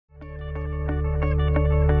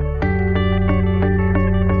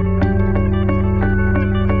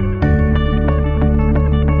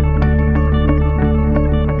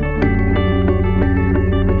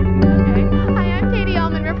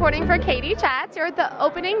Chats. You're at the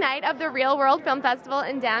opening night of the ReelWorld Film Festival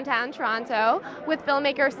in downtown Toronto with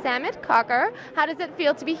filmmaker Samit KAKKAD. How does it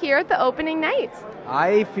feel to be here at the opening night?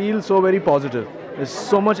 I feel so very positive. There's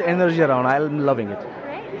so much energy around. I'm loving it.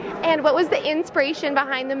 Great. And what was the inspiration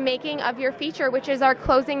behind the making of your feature, which is our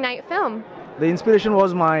closing night film? The inspiration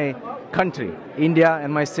was my country, India,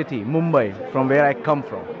 and my city, Mumbai, from where I come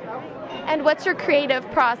from. And what's your creative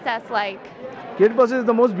process like? Creative process is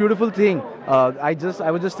the most beautiful thing. I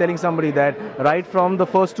was just telling somebody that right from the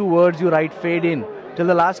first two words you write fade in till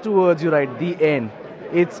the last two words you write the end.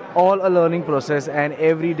 It's all a learning process, and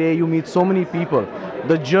every day you meet so many people.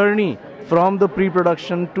 The journey from the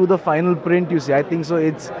pre-production to the final print, you see, I think so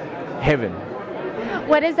it's heaven.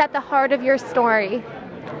 What is at the heart of your story?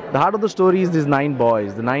 The heart of the story is these 9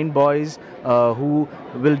 boys. The 9 boys who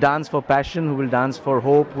will dance for passion, who will dance for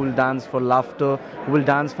hope, who will dance for laughter, who will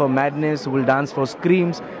dance for madness, who will dance for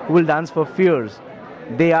screams, who will dance for fears.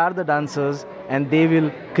 They are the dancers and they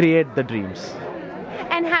will create the dreams.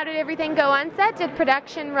 And how did everything go on set? Did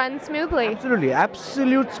production run smoothly? Absolutely,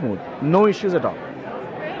 absolute smooth. No issues at all.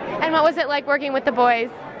 And what was it like working with the boys?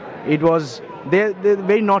 It was, they're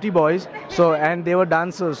very naughty boys, and they were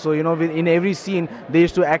dancers, so you know, in every scene they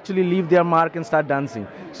used to actually leave their mark and start dancing.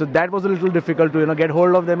 So that was a little difficult to get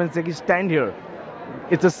hold of them and say, stand here.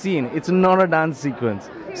 It's a scene, it's not a dance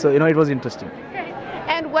sequence. So it was interesting.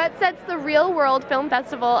 And what sets the ReelWorld Film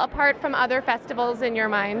Festival apart from other festivals in your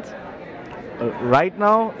mind? Right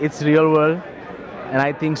now it's ReelWorld, and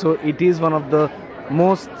I think so it is one of the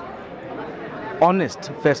most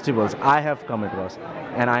honest festivals I have come across,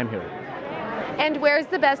 and I'm here. And where's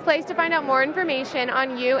the best place to find out more information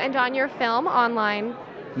on you and on your film online?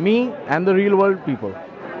 Me and the ReelWorld people.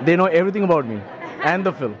 They know everything about me and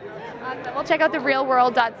the film. Awesome. We'll check out the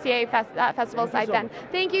ReelWorld.ca festival site then.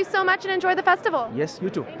 Thank you so much and enjoy the festival. Yes, you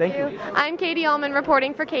too. Thank you. I'm Katie Ullman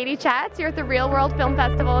reporting for Katie Chats. You're at the ReelWorld Film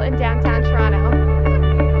Festival in downtown Toronto.